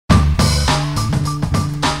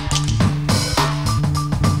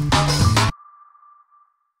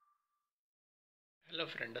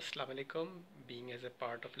friend, Assalamu alaikum. Being as a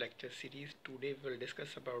part of lecture series, today we will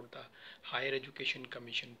discuss about the Higher Education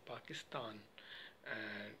Commission Pakistan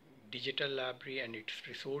digital library and its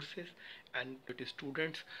resources, and to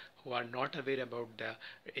students who are not aware about the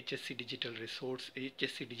HSC digital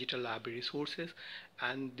library resources.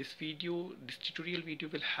 And this tutorial video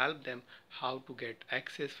will help them how to get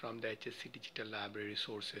access from the HSC digital library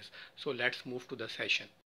resources. So let's move to the session.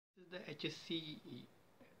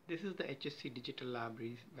 This is the HSC Digital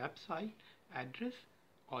Library's website address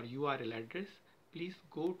or URL address. Please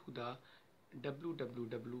go to the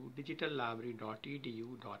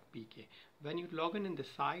www.digitallibrary.edu.pk. When you log in the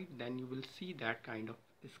site, then you will see that kind of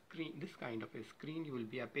screen. This kind of a screen will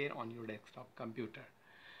be appear on your desktop computer.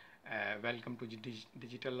 Welcome to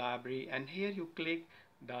Digital Library, and here you click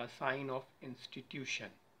the sign of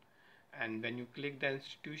institution. And when you click the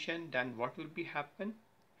institution, then what will be happen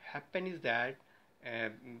is that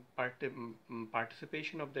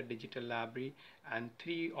participation of the digital library, and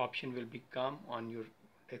three options will become on your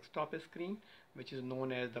desktop screen, which is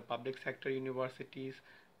known as the public sector universities,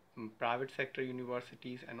 private sector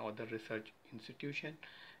universities, and other research institution.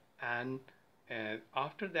 And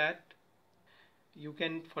after that, you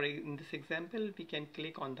can, in this example, we can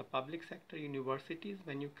click on the public sector universities.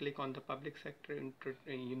 When you click on the public sector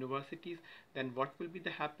universities, then what will be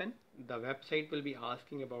the happen? The website will be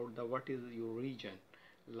asking about the what is your region,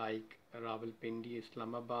 like Rawalpindi,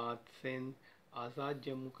 Islamabad, Sindh, Azad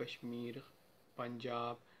Jammu Kashmir,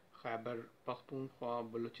 Punjab, Khyber Pakhtunkhwa,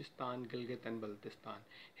 Balochistan, Gilgit and Baltistan.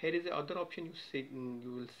 Here is the other option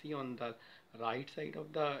you will see on the right side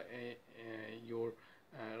of the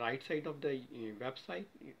website: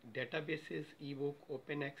 databases, ebook,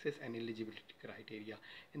 open access, and eligibility criteria.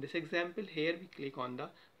 In this example, here we click on the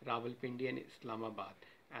Rawalpindi and Islamabad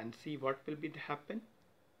and see what will be happen.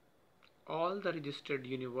 All the registered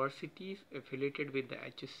universities affiliated with the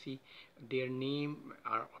HSC, their name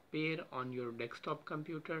are appear on your desktop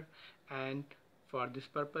computer, and for this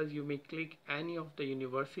purpose you may click any of the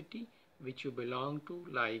university which you belong to,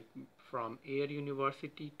 like from Air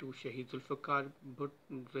University to Shahid Zulfikar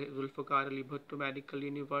Ali Bhutto Medical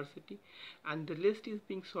University, and the list is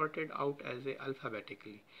being sorted out as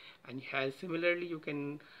alphabetically. And similarly you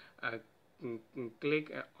can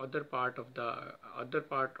click other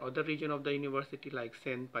region of the university, like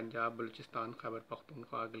Sindh, Punjab, Balochistan, Khyber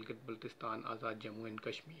Pakhtunkhwa, Gilgit Baltistan, Azad Jammu and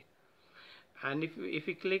Kashmir. And if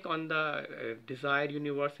we click on the desired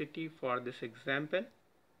university for this example,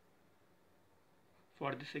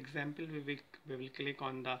 we will click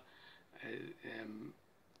on the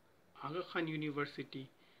Aga Khan University,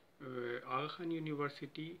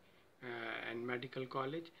 and Medical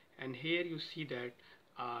College. And here you see that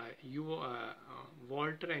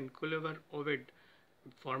Walter and Culver OVID,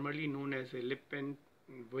 formerly known as Lippin,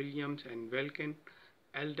 Williams and Welkin,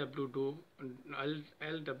 LWW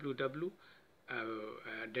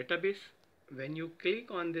database. When you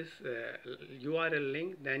click on this URL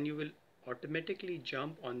link, then you will automatically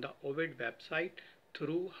jump on the OVID website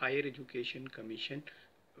through Higher Education Commission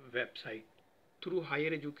website. Through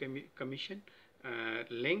Higher Education Commission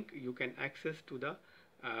link, you can access to the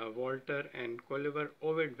Walter and Culver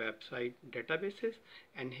OVID website databases,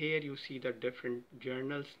 and here you see the different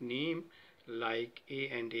journals name, like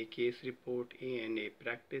A&A case report, A&A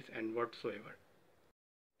practice, and whatsoever.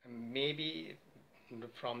 Maybe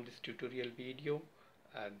from this tutorial video,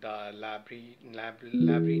 the library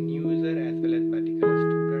user as well as medical